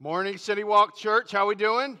Morning, City Walk Church. How we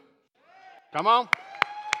doing? Come on.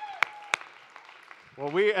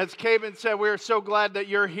 Well, as Caven said, we are so glad that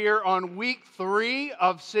you're here on week 3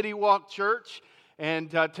 of City Walk Church. And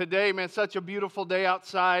today, man, such a beautiful day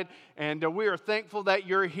outside. And we are thankful that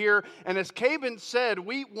you're here. And as Caven said,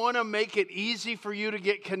 we want to make it easy for you to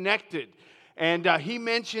get connected. And he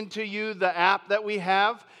mentioned to you the app that we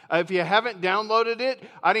have. If you haven't downloaded it,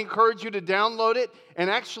 I'd encourage you to download it. And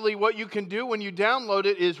actually what you can do when you download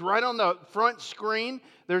it is right on the front screen,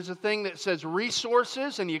 there's a thing that says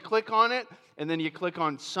resources, and you click on it, and then you click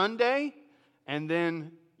on Sunday, and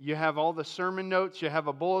then you have all the sermon notes, you have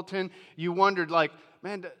a bulletin. You wondered, like,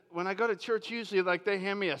 man, when I go to church, usually like they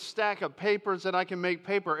hand me a stack of papers that I can make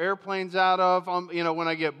paper airplanes out of, when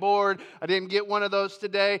I get bored. I didn't get one of those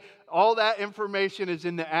today. All that information is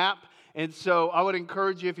in the app. And so I would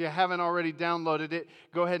encourage you, if you haven't already downloaded it,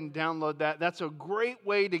 go ahead and download that. That's a great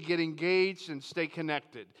way to get engaged and stay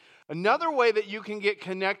connected. Another way that you can get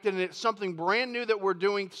connected, and it's something brand new that we're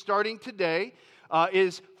doing starting today,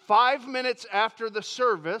 is 5 minutes after the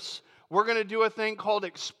service, we're going to do a thing called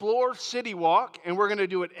Explore City Walk, and we're going to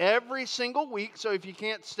do it every single week. So if you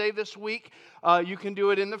can't stay this week, you can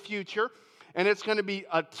do it in the future. And it's going to be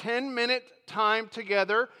a 10-minute time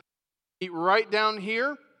together. Meet right down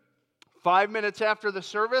here, 5 minutes after the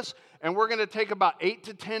service, and we're going to take about 8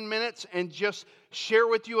 to 10 minutes and just share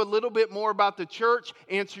with you a little bit more about the church,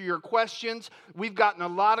 answer your questions. We've gotten a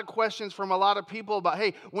lot of questions from a lot of people about,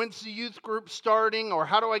 hey, when's the youth group starting, or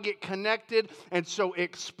how do I get connected? And so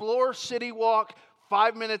Explore City Walk,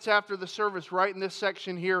 5 minutes after the service, right in this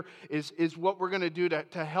section here, is what we're going to do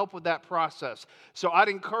to help with that process. So I'd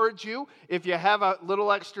encourage you, if you have a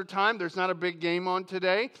little extra time, there's not a big game on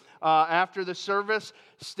today, after the service,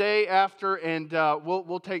 stay after, and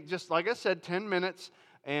we'll take, just like I said, 10 minutes,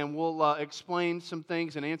 and we'll explain some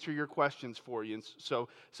things and answer your questions for you. And so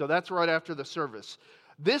that's right after the service.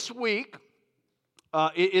 This week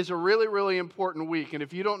is a really, really important week, and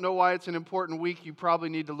if you don't know why it's an important week, you probably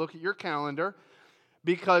need to look at your calendar,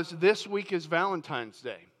 because this week is Valentine's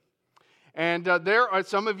Day. And there are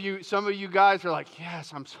some of you guys are like,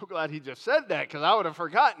 yes, I'm so glad he just said that, because I would have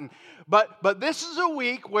forgotten. But this is a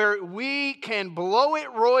week where we can blow it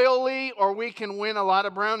royally, or we can win a lot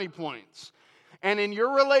of brownie points. And in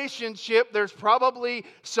your relationship, there's probably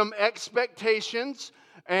some expectations.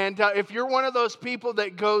 And if you're one of those people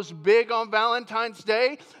that goes big on Valentine's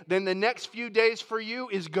Day, then the next few days for you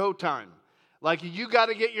is go time. Like, you got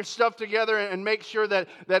to get your stuff together and make sure that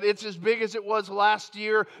it's as big as it was last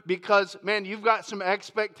year, because, man, you've got some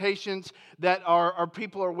expectations that our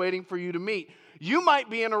people are waiting for you to meet. You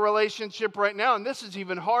might be in a relationship right now, and this is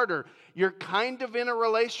even harder. You're kind of in a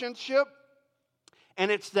relationship, and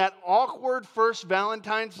it's that awkward first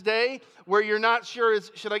Valentine's Day where you're not sure,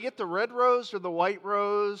 should I get the red rose or the white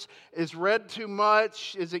rose? Is red too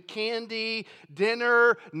much? Is it candy?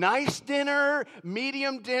 Dinner? Nice dinner?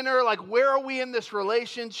 Medium dinner? Like, where are we in this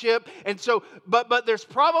relationship? And so, but there's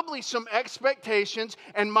probably some expectations,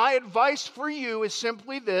 and my advice for you is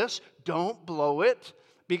simply this: don't blow it,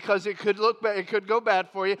 because it could look bad, it could go bad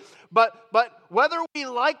for you. But whether we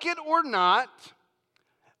like it or not,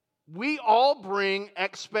 we all bring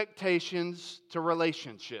expectations to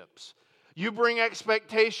relationships. You bring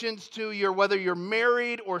expectations to whether you're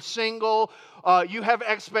married or single. You have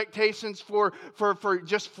expectations for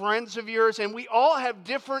just friends of yours. And we all have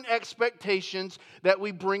different expectations that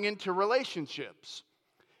we bring into relationships.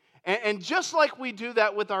 And just like we do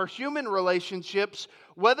that with our human relationships,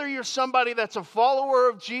 whether you're somebody that's a follower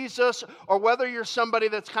of Jesus, or whether you're somebody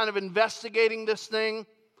that's kind of investigating this thing,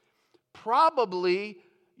 probably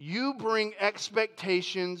you bring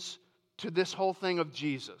expectations to this whole thing of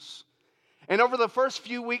Jesus. And over the first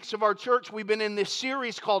few weeks of our church, we've been in this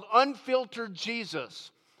series called Unfiltered Jesus.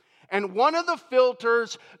 And one of the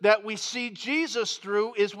filters that we see Jesus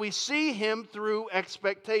through is we see him through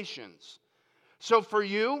expectations. So for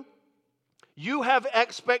you have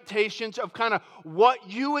expectations of kind of what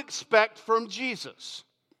you expect from Jesus.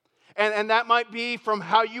 And that might be from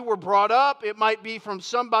how you were brought up. It might be from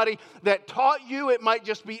somebody that taught you. It might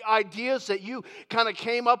just be ideas that you kind of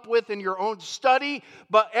came up with in your own study.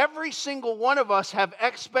 But every single one of us have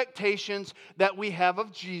expectations that we have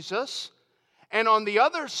of Jesus. And on the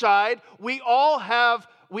other side, we all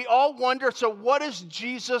wonder, so what does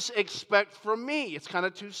Jesus expect from me? It's kind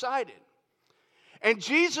of two-sided. And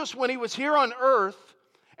Jesus, when he was here on earth,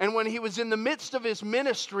 and when he was in the midst of his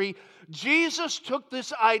ministry, Jesus took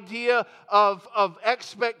this idea of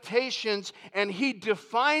expectations, and he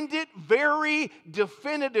defined it very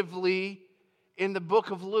definitively in the book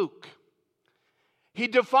of Luke. He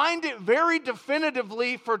defined it very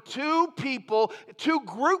definitively for two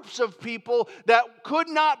groups of people that could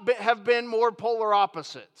not have been more polar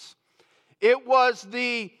opposites. It was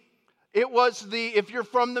the, if you're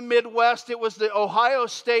from the Midwest, it was the Ohio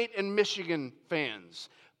State and Michigan fans,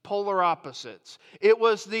 polar opposites. It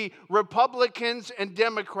was the Republicans and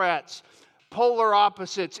Democrats, polar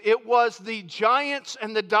opposites. It was the Giants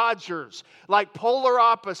and the Dodgers, like polar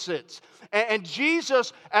opposites. And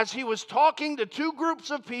Jesus, as he was talking to two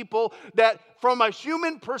groups of people that from a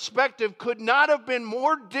human perspective could not have been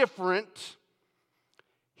more different,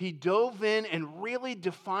 he dove in and really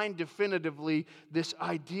defined definitively this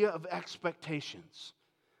idea of expectations.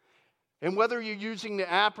 And whether you're using the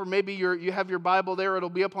app or maybe you have your Bible there, it'll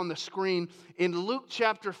be up on the screen. In Luke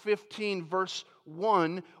chapter 15, verse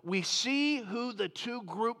 1, we see who the two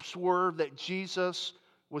groups were that Jesus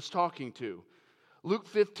was talking to. Luke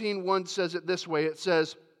 15:1 says it this way. It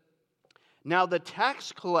says, "Now the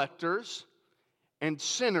tax collectors and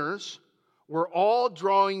sinners were all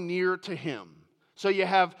drawing near to him." So you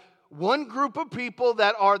have one group of people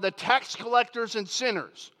that are the tax collectors and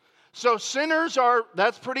sinners. So sinners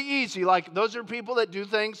that's pretty easy. Like those are people that do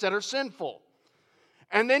things that are sinful.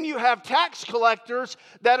 And then you have tax collectors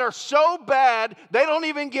that are so bad, they don't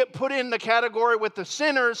even get put in the category with the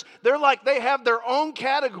sinners. They have their own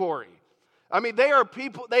category. I mean, they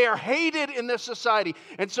are hated in this society.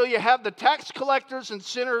 And so you have the tax collectors and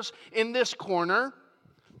sinners in this corner.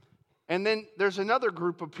 And then there's another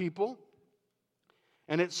group of people.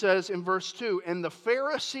 And it says in verse 2, "And the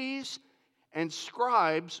Pharisees and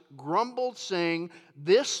scribes grumbled, saying,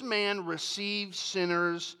 'This man receives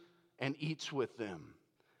sinners and eats with them.'"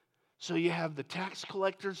 So you have the tax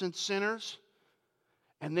collectors and sinners.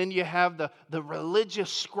 And then you have the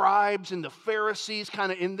religious scribes and the Pharisees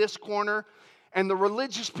kind of in this corner. And the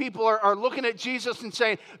religious people are looking at Jesus and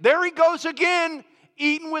saying, "There he goes again,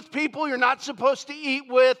 eating with people you're not supposed to eat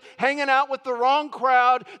with, hanging out with the wrong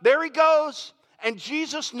crowd. There he goes." And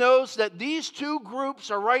Jesus knows that these two groups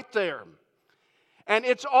are right there. And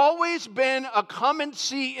it's always been a come and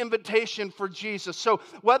see invitation for Jesus. So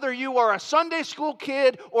whether you are a Sunday school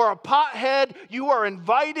kid or a pothead, you are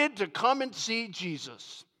invited to come and see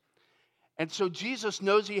Jesus. And so Jesus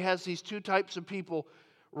knows he has these two types of people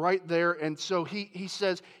right there. And so he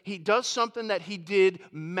says he does something that he did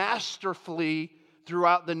masterfully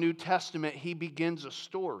throughout the New Testament. He begins a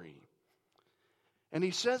story. And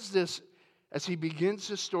he says this as he begins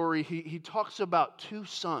his story. He talks about two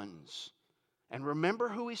sons. And remember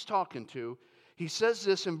who he's talking to. He says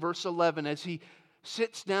this in verse 11 as he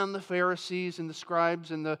sits down the Pharisees and the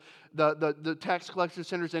scribes and the tax collectors,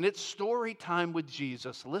 sinners, and it's story time with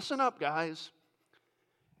Jesus. Listen up, guys.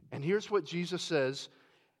 And here's what Jesus says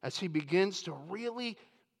as he begins to really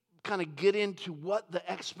kind of get into what the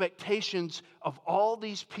expectations of all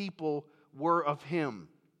these people were of him.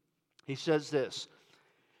 He says this,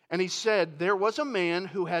 "And he said, 'There was a man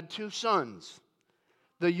who had two sons.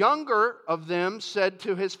 The younger of them said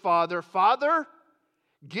to his father, "Father,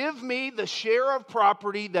 give me the share of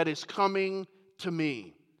property that is coming to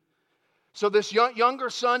me." So this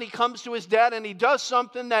younger son, he comes to his dad and he does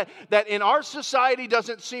something that in our society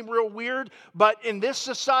doesn't seem real weird, but in this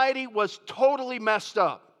society was totally messed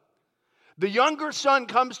up. The younger son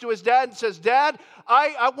comes to his dad and says, "Dad,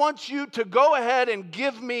 I want you to go ahead and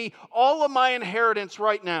give me all of my inheritance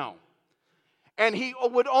right now." And he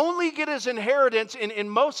would only get his inheritance in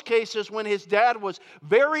most cases when his dad was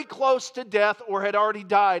very close to death or had already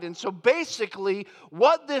died. And so basically,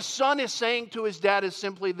 what this son is saying to his dad is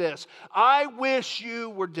simply this: "I wish you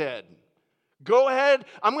were dead. Go ahead,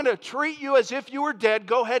 I'm going to treat you as if you were dead.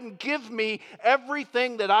 Go ahead and give me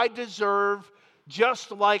everything that I deserve, just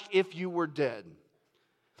like if you were dead."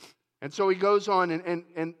 And so he goes on,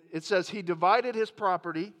 and it says he divided his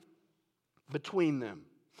property between them.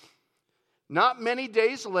 Not many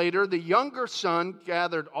days later, the younger son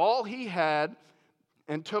gathered all he had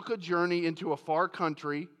and took a journey into a far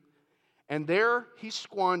country, and there he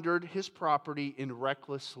squandered his property in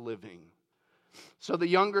reckless living. So the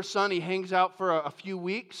younger son, he hangs out for a few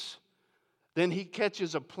weeks, then he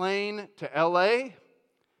catches a plane to L.A.,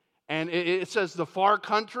 and it says the far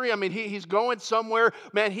country. I mean, he's going somewhere.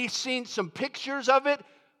 Man, he's seen some pictures of it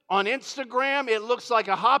on Instagram. It looks like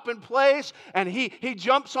a hopping place. And he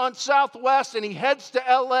jumps on Southwest and he heads to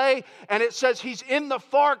L.A. And it says he's in the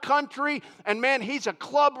far country. And man, he's a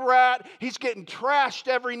club rat. He's getting trashed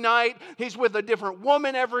every night. He's with a different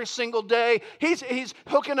woman every single day. He's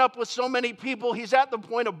hooking up with so many people. He's at the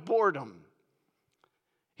point of boredom.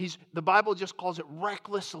 The Bible just calls it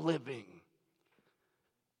reckless living.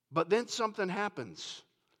 But then something happens.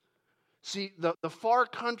 See, the far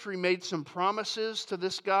country made some promises to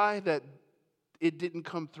this guy that it didn't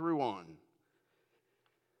come through on.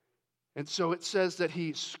 And so it says that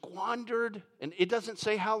he squandered, and it doesn't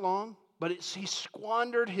say how long, but he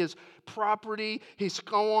squandered his property, he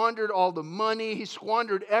squandered all the money, he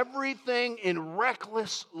squandered everything in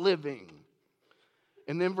reckless living.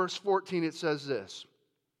 And then verse 14 it says this,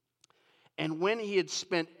 and when he had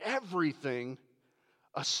spent everything,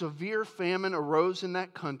 a severe famine arose in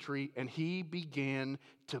that country, and he began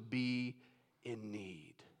to be in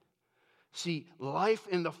need. See, life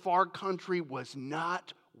in the far country was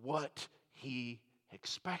not what he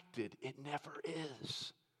expected. It never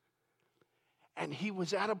is. And he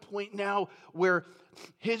was at a point now where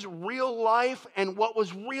his real life and what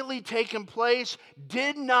was really taking place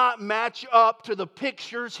did not match up to the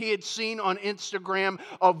pictures he had seen on Instagram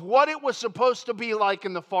of what it was supposed to be like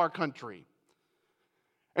in the far country.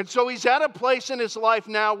 And so he's at a place in his life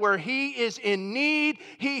now where he is in need.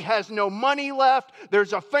 He has no money left.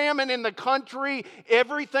 There's a famine in the country.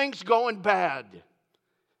 Everything's going bad.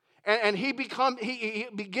 And he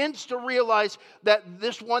begins to realize that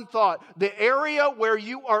this one thought, the area where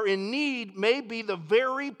you are in need may be the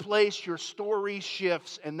very place your story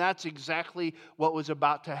shifts. And that's exactly what was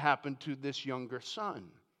about to happen to this younger son.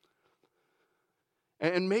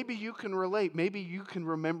 And maybe you can relate. Maybe you can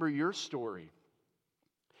remember your story.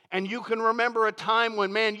 And you can remember a time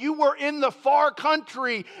when, man, you were in the far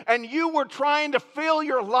country and you were trying to fill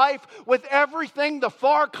your life with everything the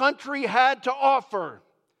far country had to offer.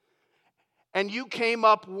 And you came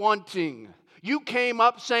up wanting. You came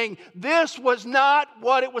up saying, this was not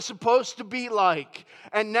what it was supposed to be like.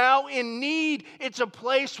 And now in need, it's a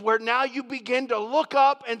place where now you begin to look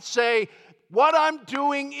up and say, what I'm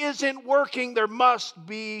doing isn't working. There must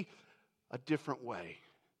be a different way.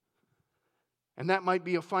 And that might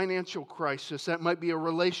be a financial crisis. That might be a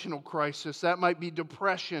relational crisis. That might be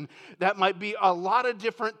depression. That might be a lot of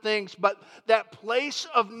different things. But that place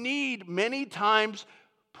of need many times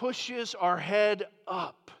pushes our head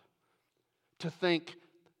up to think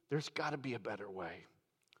there's got to be a better way.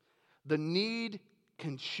 The need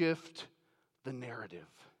can shift the narrative.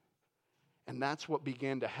 And that's what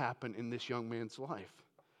began to happen in this young man's life.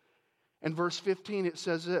 In verse 15 it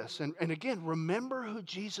says this, and again, remember who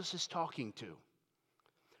Jesus is talking to.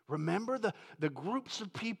 Remember the groups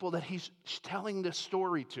of people that he's telling this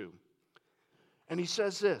story to. And he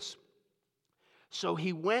says this, so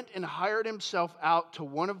he went and hired himself out to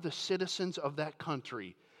one of the citizens of that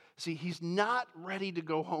country. See, he's not ready to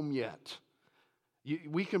go home yet.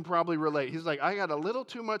 We can probably relate. He's like, I got a little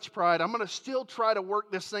too much pride. I'm going to still try to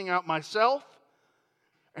work this thing out myself.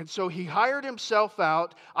 And so he hired himself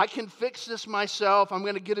out. I can fix this myself. I'm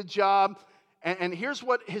going to get a job. And here's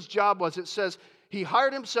what his job was. It says, he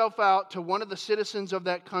hired himself out to one of the citizens of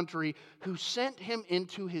that country who sent him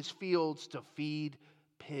into his fields to feed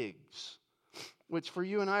pigs. Which for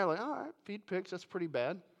you and I are like, all right, feed pigs, that's pretty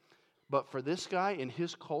bad. But for this guy in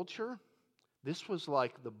his culture, this was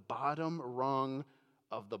like the bottom rung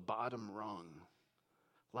of the bottom rung.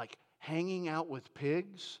 Like hanging out with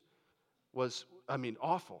pigs was,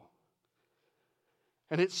 awful.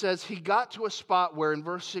 And it says he got to a spot where in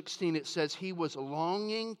verse 16 it says he was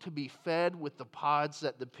longing to be fed with the pods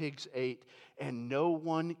that the pigs ate, and no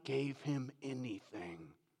one gave him anything.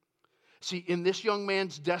 See, in this young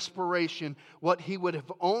man's desperation, what he would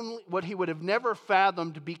have never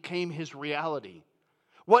fathomed became his reality.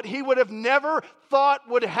 What he would have never thought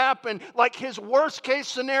would happen, like his worst case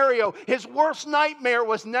scenario, his worst nightmare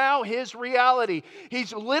was now his reality.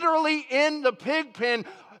 He's literally in the pig pen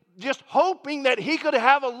just hoping that he could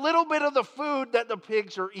have a little bit of the food that the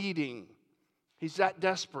pigs are eating. He's that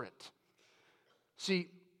desperate. See,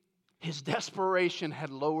 his desperation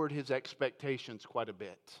had lowered his expectations quite a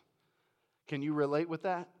bit. Can you relate with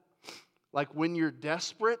that? Like when you're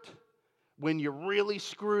desperate, when you're really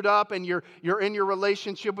screwed up and you're in your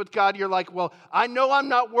relationship with God, you're like, well, I know I'm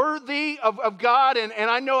not worthy of God, and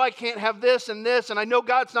I know I can't have this, and I know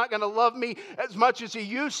God's not going to love me as much as He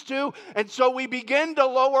used to. And so we begin to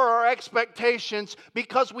lower our expectations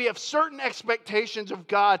because we have certain expectations of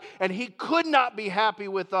God, and He could not be happy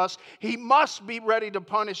with us. He must be ready to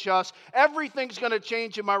punish us. Everything's going to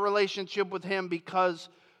change in my relationship with Him because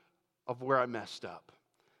of where I messed up.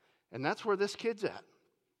 And that's where this kid's at.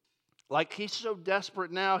 Like he's so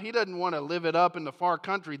desperate now, he doesn't want to live it up in the far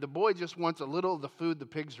country. The boy just wants a little of the food the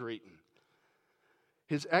pigs are eating.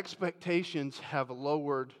 His expectations have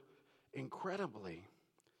lowered incredibly.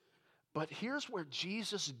 But here's where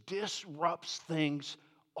Jesus disrupts things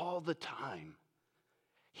all the time.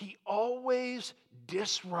 He always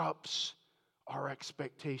disrupts our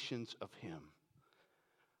expectations of Him.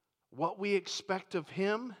 what we expect of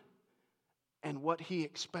him and what he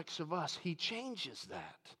expects of us. He changes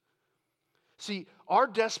that. See, our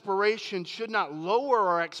desperation should not lower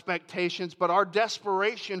our expectations, but our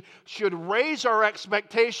desperation should raise our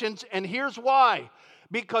expectations. And here's why.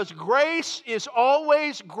 Because grace is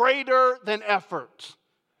always greater than effort.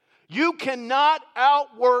 You cannot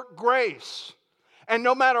outwork grace. And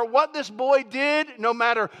no matter what this boy did, no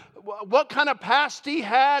matter what kind of past he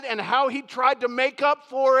had and how he tried to make up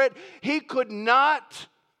for it, he could not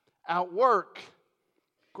outwork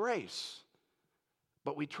grace.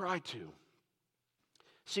 But we try to.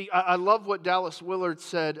 See, I love what Dallas Willard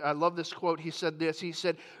said. I love this quote. He said this. He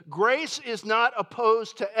said, grace is not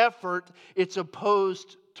opposed to effort, it's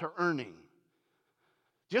opposed to earning.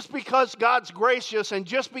 Just because God's gracious and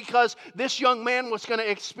just because this young man was going to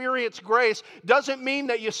experience grace doesn't mean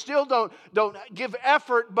that you still don't give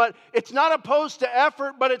effort, but it's not opposed to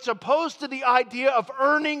effort, but it's opposed to the idea of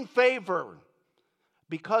earning favor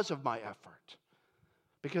because of my effort.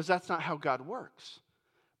 Because that's not how God works.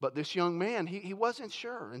 But this young man, he wasn't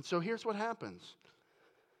sure. And so here's what happens.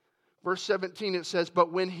 Verse 17, it says,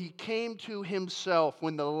 but when he came to himself,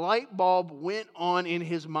 when the light bulb went on in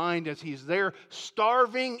his mind as he's there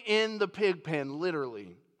starving in the pig pen,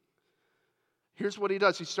 literally. Here's what he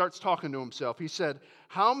does. He starts talking to himself. He said,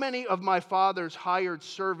 how many of my father's hired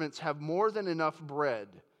servants have more than enough bread?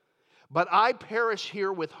 But I perish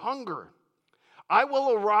here with hunger. I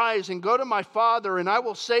will arise and go to my father, and I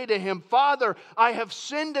will say to him, Father, I have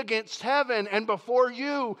sinned against heaven and before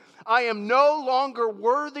you. I am no longer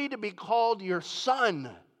worthy to be called your son.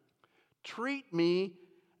 Treat me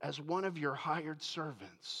as one of your hired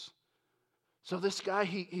servants. So this guy,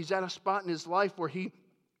 he's at a spot in his life where he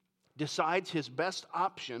decides his best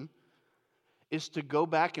option is to go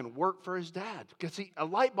back and work for his dad. Because a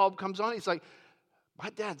light bulb comes on, he's like, my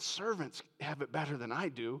dad's servants have it better than I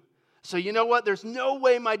do. So you know what? There's no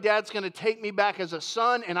way my dad's going to take me back as a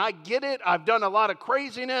son, and I get it. I've done a lot of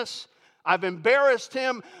craziness. I've embarrassed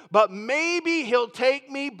him, but maybe he'll take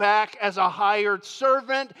me back as a hired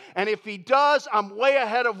servant, and if he does, I'm way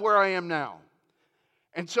ahead of where I am now.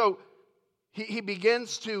 And so he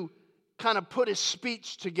begins to kind of put his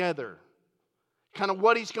speech together, kind of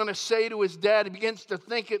what he's going to say to his dad. He begins to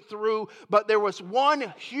think it through, but there was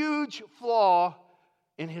one huge flaw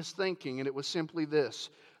in his thinking, and it was simply this.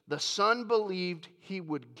 The son believed he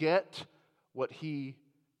would get what he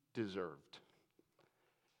deserved.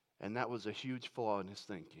 And that was a huge flaw in his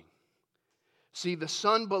thinking. See, the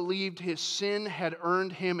son believed his sin had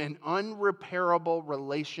earned him an unrepairable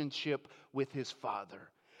relationship with his father.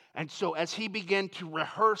 And so as he began to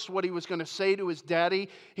rehearse what he was going to say to his daddy,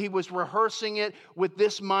 he was rehearsing it with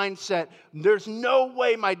this mindset. There's no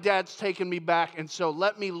way my dad's taking me back, and so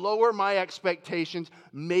let me lower my expectations.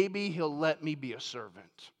 Maybe he'll let me be a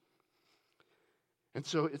servant. And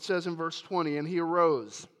so it says in verse 20, and he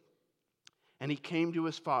arose and he came to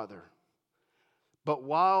his father. But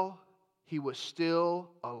while he was still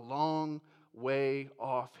a long way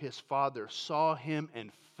off, his father saw him and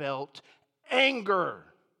felt anger.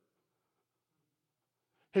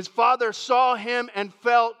 His father saw him and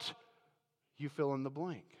felt, you fill in the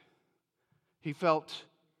blank. He felt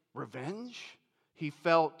revenge. He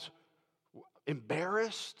felt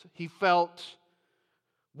embarrassed. He felt,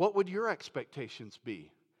 what would your expectations be?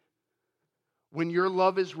 When your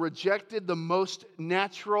love is rejected, the most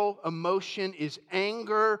natural emotion is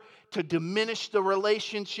anger, to diminish the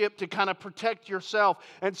relationship, to kind of protect yourself.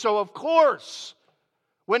 And so, of course,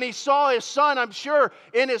 when he saw his son, I'm sure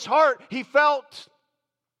in his heart, he felt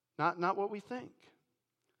not what we think.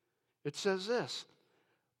 It says this,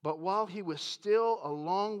 but while he was still a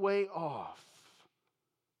long way off,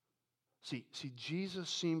 See, Jesus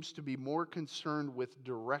seems to be more concerned with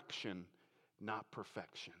direction, not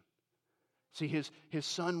perfection. See, his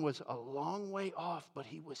son was a long way off, but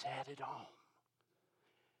he was headed home.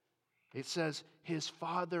 It says his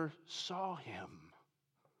father saw him.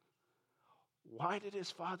 Why did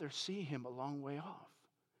his father see him a long way off?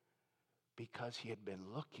 Because he had been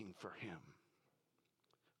looking for him,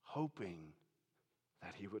 hoping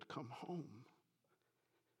that he would come home.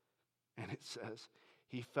 And it says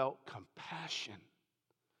he felt compassion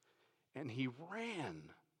and he ran.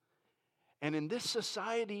 And in this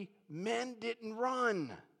society, men didn't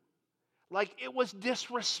run. Like it was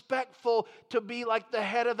disrespectful to be like the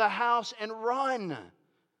head of the house and run.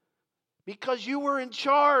 Because you were in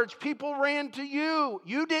charge. People ran to you.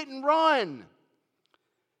 You didn't run.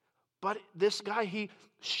 But this guy, he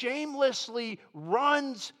shamelessly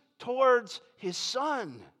runs towards his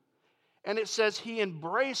son. And it says he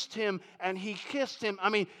embraced him and he kissed him.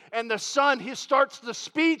 And the son, he starts the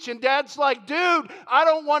speech and Dad's like, dude, I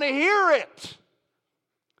don't want to hear it.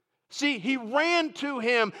 See, he ran to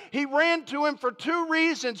him. He ran to him for two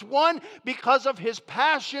reasons. One, because of his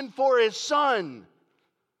passion for his son.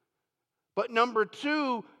 But number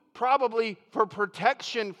two, probably for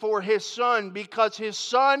protection for his son, because his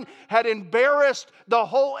son had embarrassed the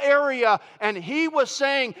whole area. And he was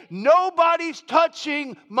saying, nobody's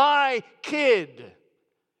touching my kid.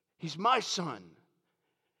 He's my son.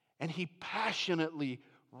 And he passionately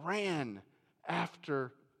ran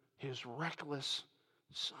after his reckless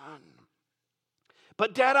son.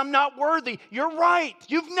 But Dad, I'm not worthy. You're right.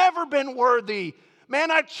 You've never been worthy.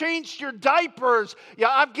 Man, I changed your diapers. Yeah,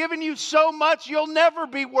 I've given you so much, you'll never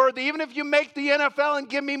be worthy. Even if you make the NFL and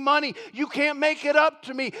give me money, you can't make it up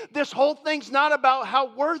to me. This whole thing's not about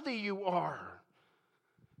how worthy you are.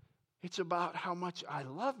 It's about how much I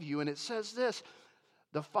love you. And it says this,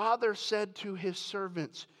 the father said to his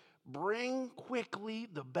servants, bring quickly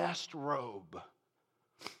the best robe.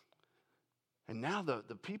 And now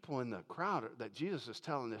the people in the crowd that Jesus is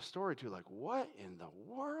telling this story to, like, what in the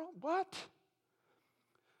world? What?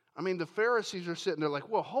 The Pharisees are sitting there like,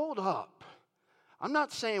 well, hold up. I'm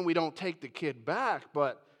not saying we don't take the kid back,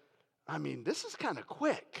 but, this is kind of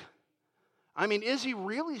quick. Is he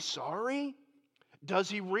really sorry? Does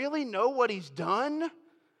he really know what he's done?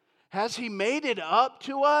 Has he made it up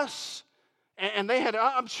to us? And they had,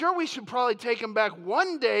 I'm sure we should probably take him back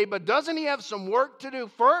one day, but doesn't he have some work to do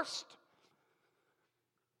first?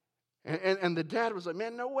 And the dad was like,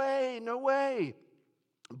 man, no way, no way.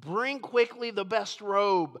 Bring quickly the best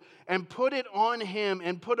robe and put it on him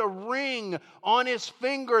and put a ring on his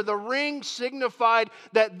finger. The ring signified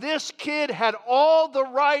that this kid had all the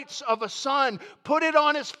rights of a son. Put it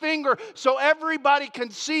on his finger so everybody can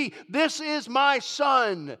see this is my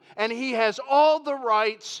son and he has all the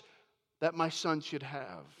rights that my son should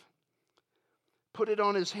have. Put it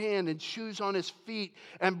on his hand and shoes on his feet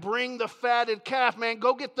and bring the fatted calf. Man,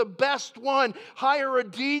 go get the best one. Hire a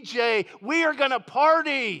DJ. We are going to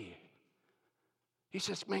party. He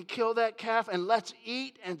says, man, kill that calf and let's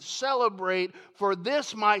eat and celebrate. For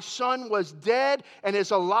this my son was dead and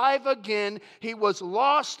is alive again. He was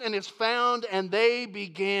lost and is found, and they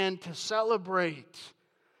began to celebrate.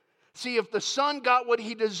 See, if the son got what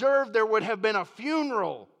he deserved, there would have been a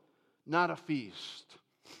funeral, not a feast.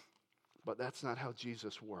 But that's not how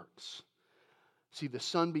Jesus works. See, the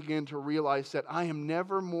son began to realize that I am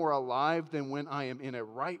never more alive than when I am in a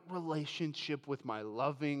right relationship with my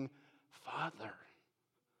loving Father.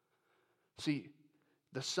 See,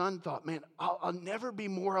 the son thought, man, I'll never be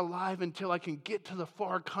more alive until I can get to the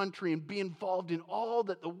far country and be involved in all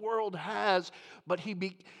that the world has. But he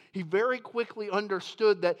very quickly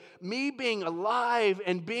understood that me being alive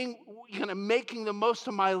and being making the most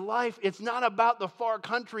of my life, it's not about the far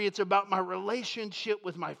country, it's about my relationship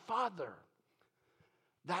with my Father.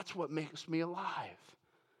 That's what makes me alive.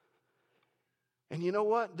 And you know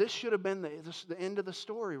what? This should have been the end of the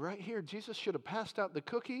story right here. Jesus should have passed out the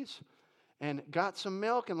cookies and got some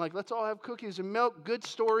milk and let's all have cookies and milk. Good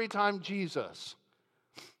story time, Jesus.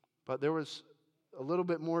 But there was a little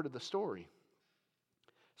bit more to the story.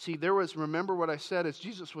 See, remember what I said as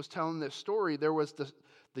Jesus was telling this story, there was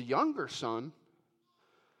the younger son,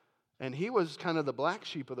 and he was kind of the black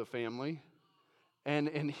sheep of the family, and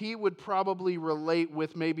he would probably relate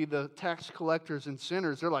with maybe the tax collectors and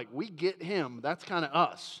sinners. They're like, we get him. That's kind of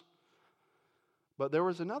us. But there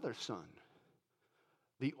was another son,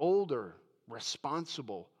 the older,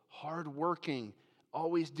 responsible, hardworking,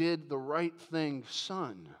 always did the right thing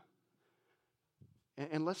son.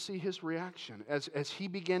 And let's see his reaction. As he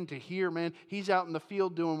began to hear, man, he's out in the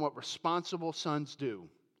field doing what responsible sons do.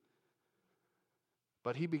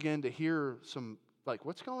 But he began to hear some,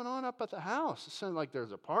 what's going on up at the house? It sounded like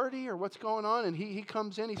there's a party or what's going on? And he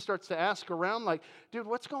comes in, he starts to ask around dude,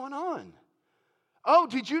 what's going on? Oh,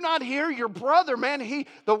 did you not hear your brother, man?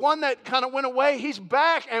 The one that kind of went away, he's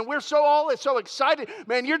back, and we're so excited.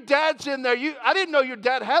 Man, your dad's in there. I didn't know your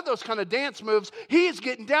dad had those kind of dance moves. He's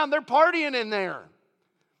getting down. They're partying in there.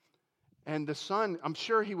 And the son, I'm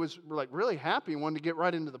sure he was really happy and wanted to get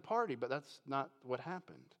right into the party, but that's not what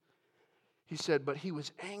happened. He said, but he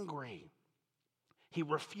was angry. He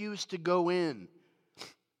refused to go in.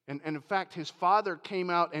 And in fact, his father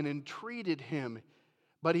came out and entreated him.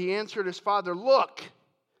 But he answered his father, look,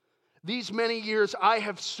 these many years I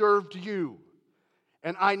have served you,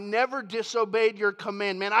 and I never disobeyed your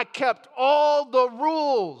command. Man, I kept all the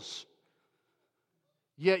rules.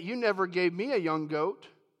 Yet you never gave me a young goat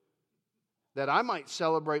that I might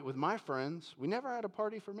celebrate with my friends. We never had a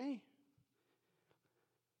party for me.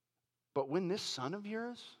 But when this son of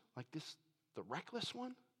yours, like this, the reckless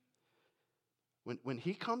one, when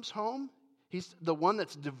he comes home, he's the one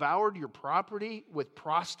that's devoured your property with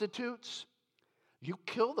prostitutes, you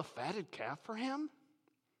kill the fatted calf for him?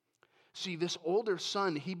 See, this older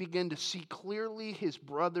son, he began to see clearly his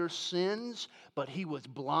brother's sins, but he was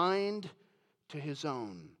blind to his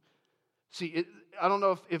own. See, I don't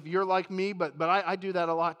know if you're like me, but I do that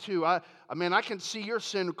a lot too. I can see your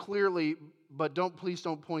sin clearly, but please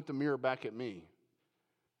don't point the mirror back at me.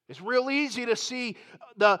 It's real easy to see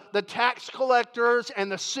the tax collectors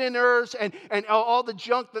and the sinners and all the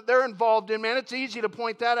junk that they're involved in, man. It's easy to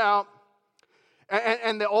point that out.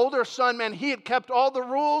 And the older son, man, he had kept all the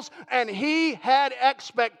rules and he had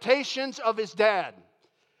expectations of his dad.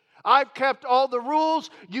 I've kept all the rules.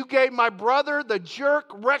 You gave my brother, the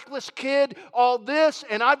jerk, reckless kid, all this,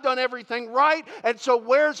 and I've done everything right. And so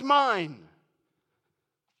where's mine?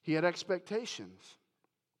 He had expectations.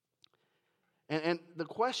 And the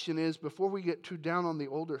question is, before we get too down on the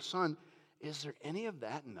older son, is there any of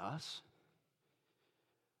that in us?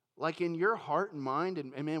 Like in your heart and mind,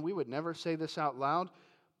 and man, we would never say this out loud,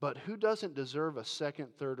 but who doesn't deserve a second,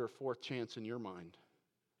 third, or fourth chance in your mind?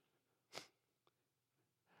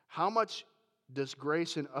 How much does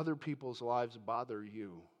grace in other people's lives bother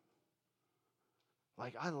you?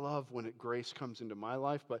 Like, I love when grace comes into my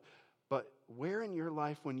life, but where in your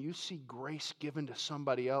life, when you see grace given to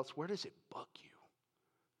somebody else, where does it bug you?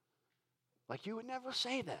 Like, you would never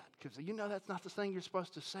say that, because you know that's not the thing you're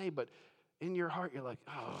supposed to say, but in your heart, you're like,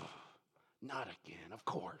 oh, not again, of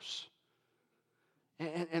course.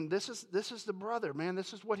 And this is the brother, man.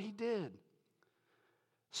 This is what he did.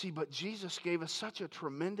 See, but Jesus gave us such a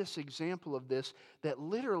tremendous example of this that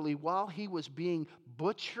literally while he was being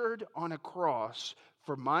butchered on a cross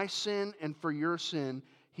for my sin and for your sin,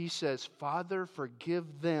 he says, Father, forgive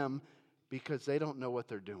them because they don't know what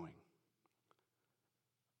they're doing.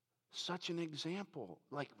 Such an example.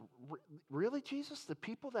 Like, really, Jesus? The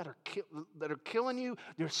people that are killing you,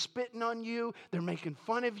 they're spitting on you, they're making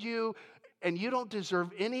fun of you, and you don't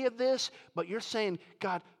deserve any of this, but you're saying,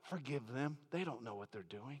 God, forgive them. They don't know what they're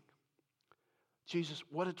doing. Jesus,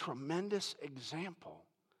 what a tremendous example.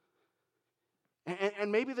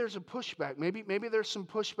 And maybe there's a pushback. Maybe there's some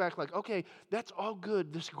pushback like, okay, that's all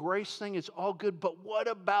good. This grace thing is all good, but what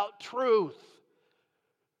about truth?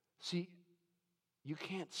 See, you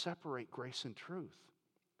can't separate grace and truth.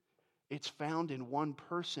 It's found in one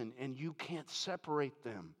person, and you can't separate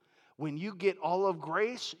them. When you get all of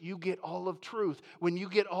grace, you get all of truth. When you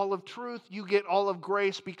get all of truth, you get all of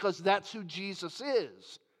grace, because that's who Jesus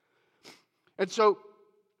is. And so,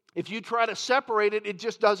 if you try to separate it, it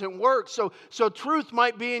just doesn't work. So truth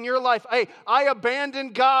might be in your life, hey, I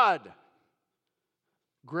abandoned God.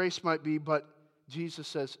 Grace might be, but Jesus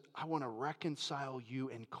says, I want to reconcile you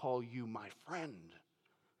and call you my friend.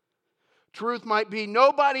 Truth might be,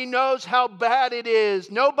 nobody knows how bad it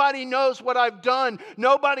is. Nobody knows what I've done.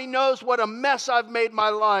 Nobody knows what a mess I've made my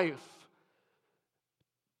life.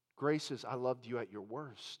 Grace is, I loved you at your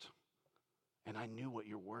worst. And I knew what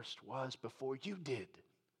your worst was before you did.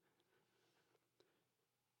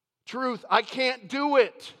 Truth, I can't do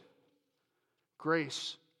it.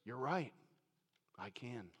 Grace, you're right. I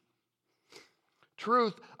can.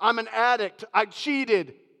 Truth, I'm an addict. I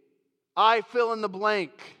cheated. I fill in the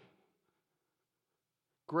blank.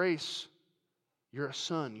 Grace, you're a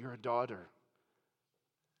son. You're a daughter.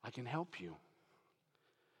 I can help you.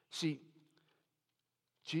 See,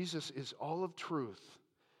 Jesus is all of truth,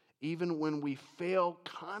 even when we fail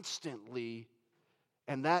constantly,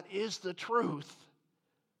 and that is the truth.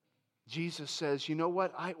 Jesus says, you know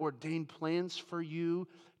what? I ordained plans for you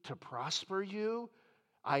to prosper you.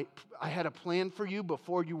 I had a plan for you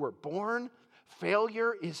before you were born.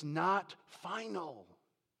 Failure is not final.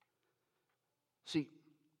 See,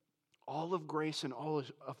 all of grace and all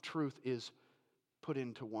of truth is put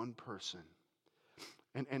into one person.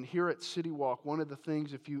 And here at City Walk, one of the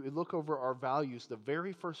things, if you look over our values, the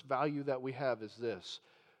very first value that we have is this: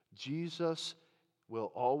 Jesus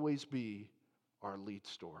will always be our lead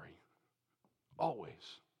story.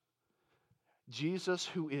 Always. Jesus,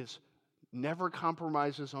 who never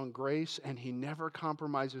compromises on grace, and he never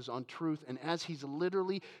compromises on truth. And as he's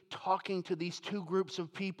literally talking to these two groups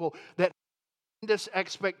of people that have tremendous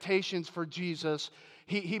expectations for Jesus,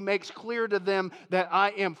 he makes clear to them that I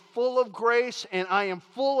am full of grace and I am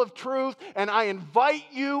full of truth, and I invite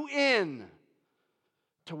you in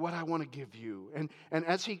to what I want to give you. And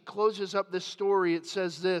as he closes up this story, it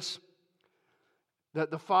says this, that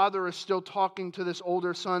the father is still talking to this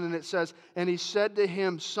older son, and it says, and he said to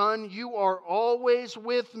him, Son, you are always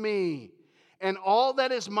with me, and all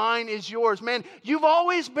that is mine is yours. Man, you've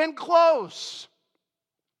always been close.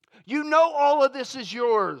 You know all of this is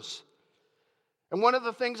yours. And one of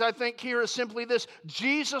the things I think here is simply this: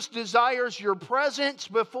 Jesus desires your presence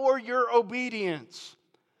before your obedience.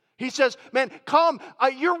 He says, man, come,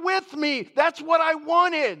 you're with me. That's what I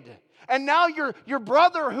wanted. And now your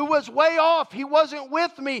brother who was way off, he wasn't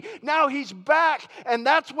with me. Now he's back, and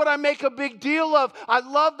that's what I make a big deal of. I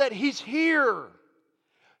love that he's here.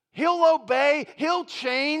 He'll obey, he'll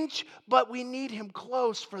change, but we need him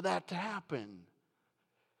close for that to happen.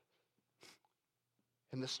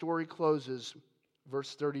 And the story closes,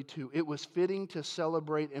 verse 32. It was fitting to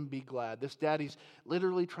celebrate and be glad. This daddy's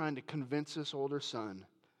literally trying to convince this older son.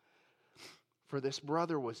 For this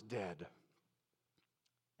brother was dead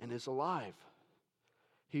and is alive.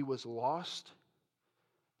 He was lost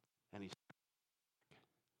and he's...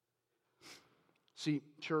 See,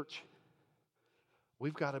 church,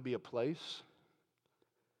 we've got to be a place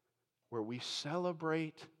where we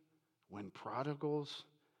celebrate when prodigals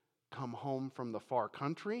come home from the far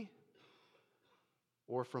country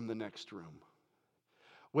or from the next room.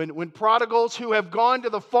 When prodigals who have gone to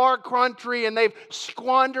the far country and they've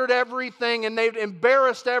squandered everything and they've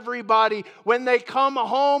embarrassed everybody, when they come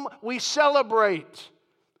home, we celebrate.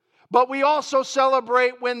 But we also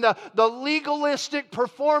celebrate when the legalistic,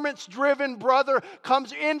 performance-driven brother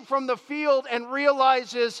comes in from the field and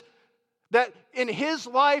realizes that in his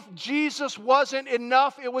life, Jesus wasn't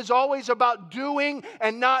enough. It was always about doing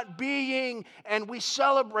and not being. And we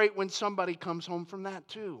celebrate when somebody comes home from that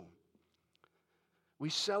too. We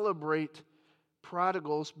celebrate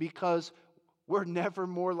prodigals because we're never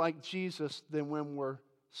more like Jesus than when we're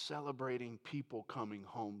celebrating people coming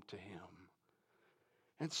home to him.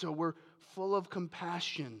 And so we're full of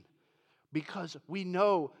compassion because we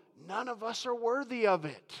know none of us are worthy of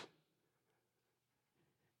it.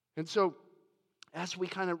 And so as we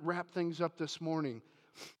kind of wrap things up this morning,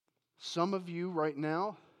 some of you right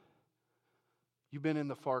now, you've been in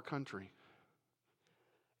the far country.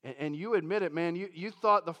 And you admit it, man, you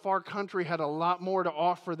thought the far country had a lot more to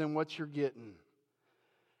offer than what you're getting.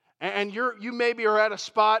 And you maybe are at a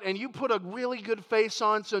spot and you put a really good face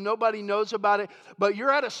on so nobody knows about it, but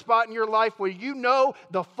you're at a spot in your life where you know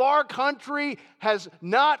the far country has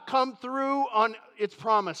not come through on its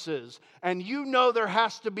promises. And you know there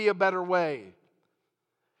has to be a better way.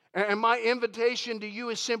 And my invitation to you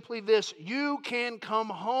is simply this: you can come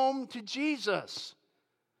home to Jesus.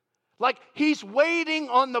 Like he's waiting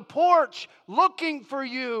on the porch looking for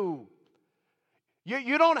you.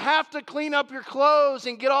 You don't have to clean up your clothes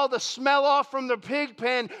and get all the smell off from the pig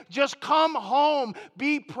pen. Just come home,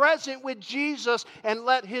 be present with Jesus, and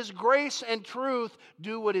let his grace and truth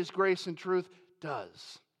do what his grace and truth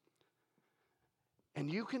does.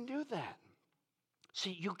 And you can do that.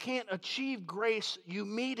 See, you can't achieve grace, you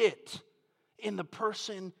meet it in the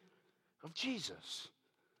person of Jesus.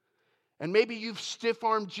 And maybe you've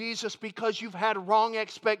stiff-armed Jesus because you've had wrong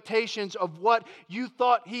expectations of what you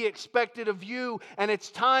thought he expected of you. And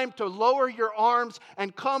it's time to lower your arms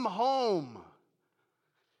and come home.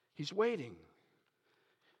 He's waiting.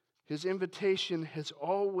 His invitation has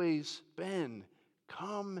always been,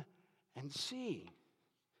 come and see.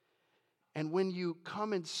 And when you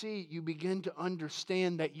come and see, you begin to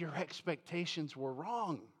understand that your expectations were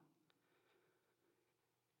wrong.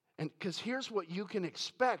 And because here's what you can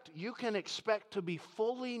expect. You can expect to be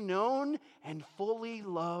fully known and fully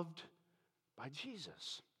loved by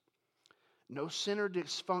Jesus. No sin or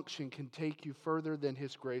dysfunction can take you further than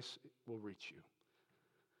his grace will reach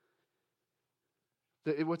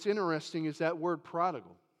you. What's interesting is that word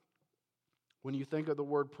prodigal. When you think of the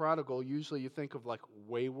word prodigal, usually you think of like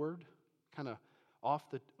wayward, kind of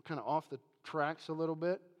off the tracks a little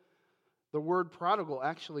bit. The word prodigal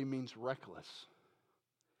actually means reckless.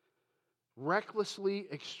 Recklessly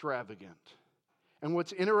extravagant. And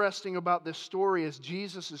what's interesting about this story is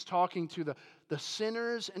Jesus is talking to the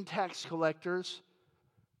sinners and tax collectors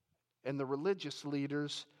and the religious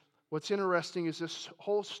leaders. What's interesting is this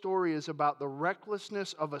whole story is about the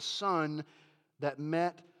recklessness of a son that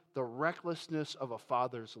met the recklessness of a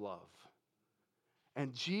father's love.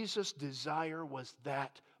 And Jesus' desire was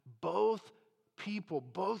that both people,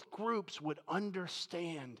 both groups would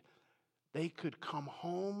understand they could come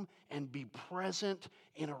home and be present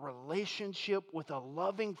in a relationship with a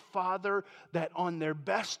loving Father that on their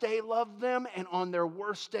best day loved them and on their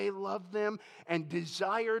worst day loved them and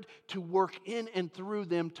desired to work in and through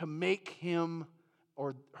them to make him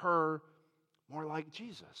or her more like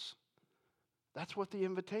Jesus. That's what the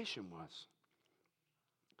invitation was.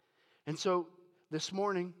 And so this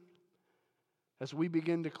morning, as we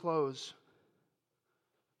begin to close,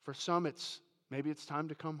 for some it's Maybe it's time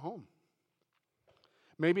to come home.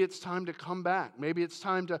 Maybe it's time to come back. Maybe it's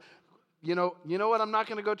time to, you know what? I'm not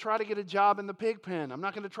going to go try to get a job in the pig pen. I'm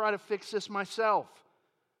not going to try to fix this myself.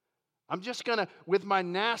 I'm just going to, with my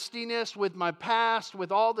nastiness, with my past,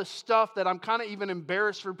 with all the stuff that I'm kind of even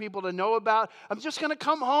embarrassed for people to know about, I'm just going to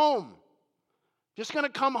come home. Just going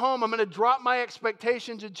to come home. I'm going to drop my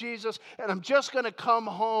expectations of Jesus, and I'm just going to come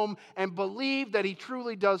home and believe that He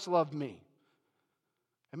truly does love me.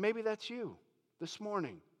 And maybe that's you this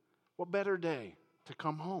morning. What better day to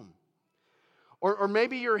come home? Or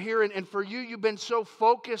maybe you're here and for you, you've been so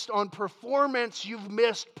focused on performance, you've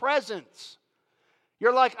missed presence.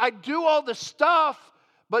 You're like, I do all the stuff,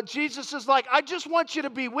 but Jesus is like, I just want you to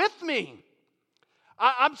be with me.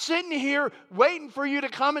 I'm sitting here waiting for you to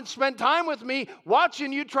come and spend time with me,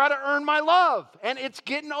 watching you try to earn my love. And it's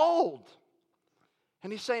getting old.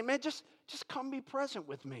 And He's saying, man, just come be present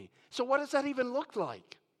with me. So what does that even look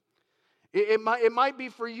like? It might be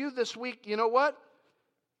for you this week, you know what?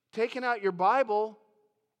 Taking out your Bible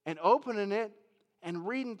and opening it and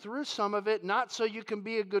reading through some of it, not so you can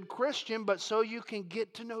be a good Christian, but so you can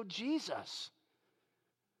get to know Jesus.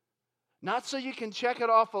 Not so you can check it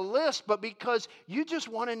off a list, but because you just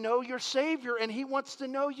want to know your Savior and He wants to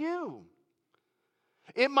know you.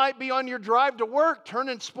 It might be on your drive to work,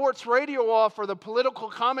 turning sports radio off or the political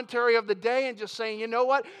commentary of the day and just saying, you know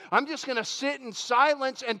what? I'm just going to sit in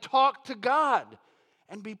silence and talk to God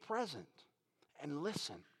and be present and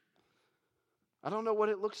listen. I don't know what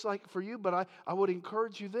it looks like for you, but I would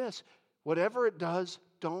encourage you this. Whatever it does,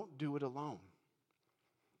 don't do it alone.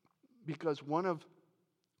 Because one of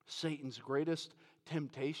Satan's greatest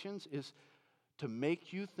temptations is to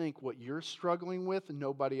make you think what you're struggling with and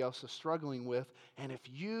nobody else is struggling with. And if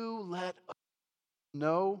you let others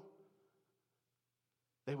know,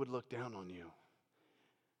 they would look down on you.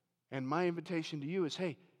 And my invitation to you is,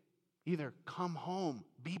 hey, either come home,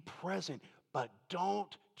 be present, but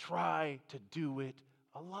don't try to do it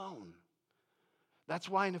alone. That's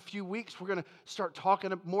why in a few weeks we're going to start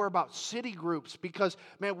talking more about city groups because,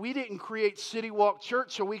 man, we didn't create City Walk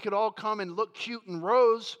Church so we could all come and look cute in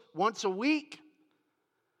rows once a week.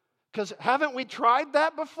 Because haven't we tried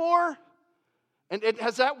that before? And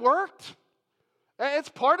has that worked? It's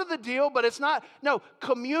part of the deal, but it's not. No,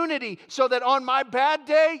 community, so that on my bad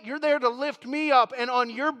day, you're there to lift me up. And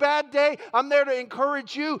on your bad day, I'm there to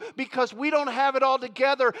encourage you because we don't have it all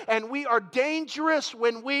together. And we are dangerous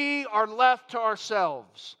when we are left to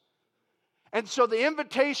ourselves. And so the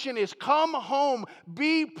invitation is come home,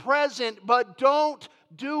 be present, but don't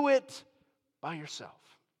do it by yourself.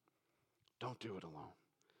 Don't do it alone.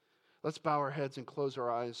 Let's bow our heads and close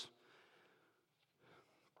our eyes.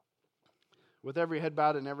 With every head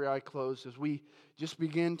bowed and every eye closed, as we just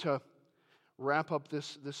begin to wrap up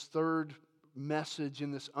this third message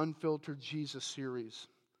in this Unfiltered Jesus series.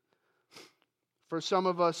 For some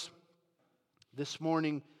of us, this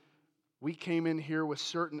morning, we came in here with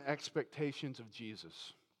certain expectations of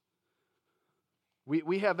Jesus.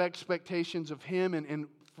 We have expectations of Him, and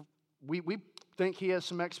we think He has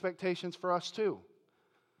some expectations for us too.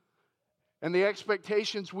 And the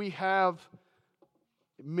expectations we have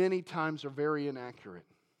many times are very inaccurate.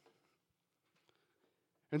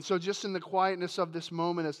 And so just in the quietness of this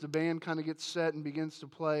moment, as the band kind of gets set and begins to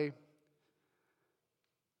play,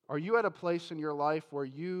 are you at a place in your life where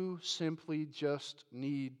you simply just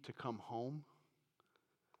need to come home?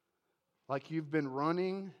 Like you've been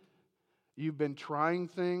running, you've been trying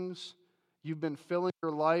things, you've been filling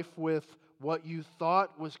your life with what you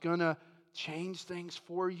thought was going to change things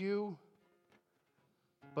for you,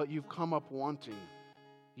 but you've come up wanting.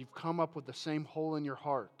 You've come up with the same hole in your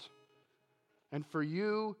heart. And for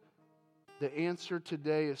you, the answer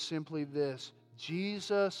today is simply this: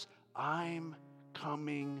 Jesus, I'm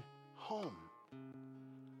coming home.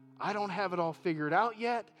 I don't have it all figured out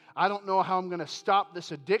yet. I don't know how I'm going to stop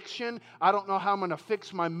this addiction. I don't know how I'm going to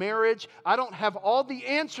fix my marriage. I don't have all the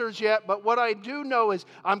answers yet, but what I do know is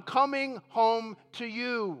I'm coming home to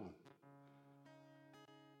you.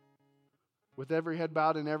 With every head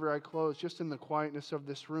bowed and every eye closed, just in the quietness of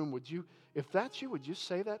this room, would you, if that's you, would you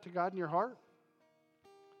say that to God in your heart?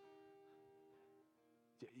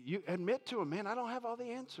 You admit to Him, man, I don't have all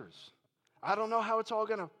the answers. I don't know how it's all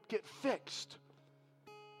going to get fixed.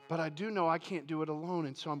 But I do know I can't do it alone,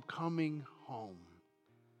 and so I'm coming home.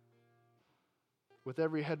 With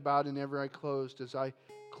every head bowed and every eye closed, as I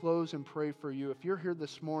close and pray for you, if you're here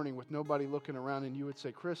this morning with nobody looking around and you would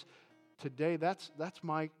say, Chris, today, that's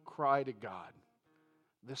my cry to God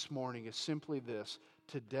this morning is simply this: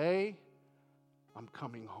 today, I'm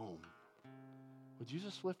coming home. Would you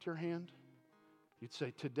just lift your hand? You'd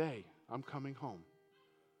say, today, I'm coming home.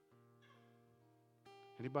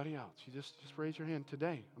 Anybody else? You just raise your hand.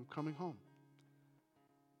 Today, I'm coming home.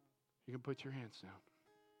 You can put your hands down.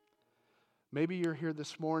 Maybe you're here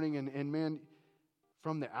this morning and man,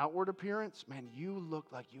 from the outward appearance, man, you look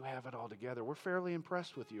like you have it all together. We're fairly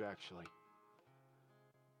impressed with you, actually.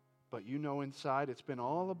 But you know inside it's been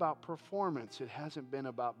all about performance. It hasn't been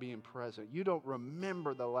about being present. You don't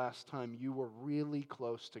remember the last time you were really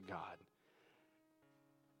close to God.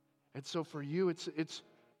 And so for you, it's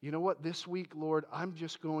you know what? This week, Lord, I'm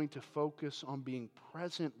just going to focus on being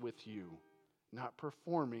present with you, not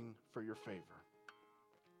performing for your favor.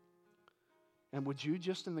 And would you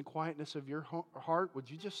just in the quietness of your heart, would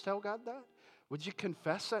you just tell God that? Would you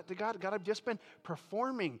confess that to God? God, I've just been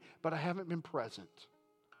performing, but I haven't been present.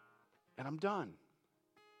 And I'm done.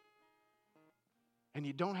 And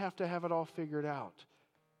you don't have to have it all figured out.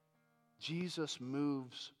 Jesus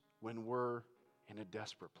moves when we're in a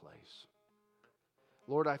desperate place.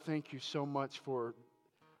 Lord, I thank you so much for,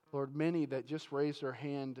 Lord, many that just raised their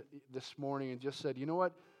hand this morning and just said, you know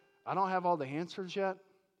what? I don't have all the answers yet.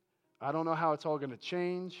 I don't know how it's all going to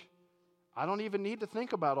change. I don't even need to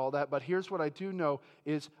think about all that, but here's what I do know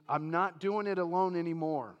is I'm not doing it alone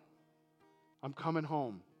anymore. I'm coming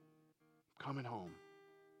home. Coming home.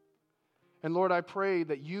 And Lord, I pray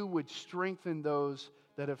that you would strengthen those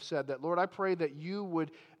that have said that. Lord, I pray that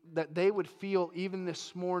that they would feel even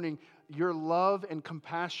this morning your love and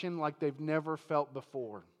compassion like they've never felt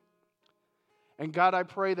before. And God, I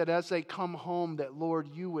pray that as they come home, that Lord,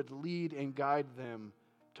 you would lead and guide them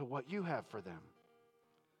to what you have for them.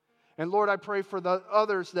 And Lord, I pray for the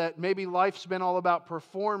others that maybe life's been all about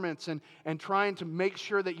performance and trying to make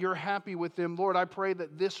sure that you're happy with them. Lord, I pray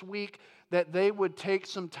that this week that they would take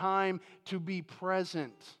some time to be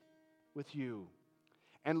present with you.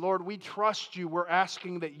 And Lord, we trust you. We're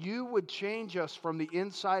asking that you would change us from the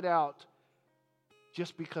inside out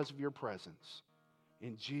just because of your presence.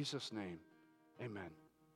 In Jesus' name, amen.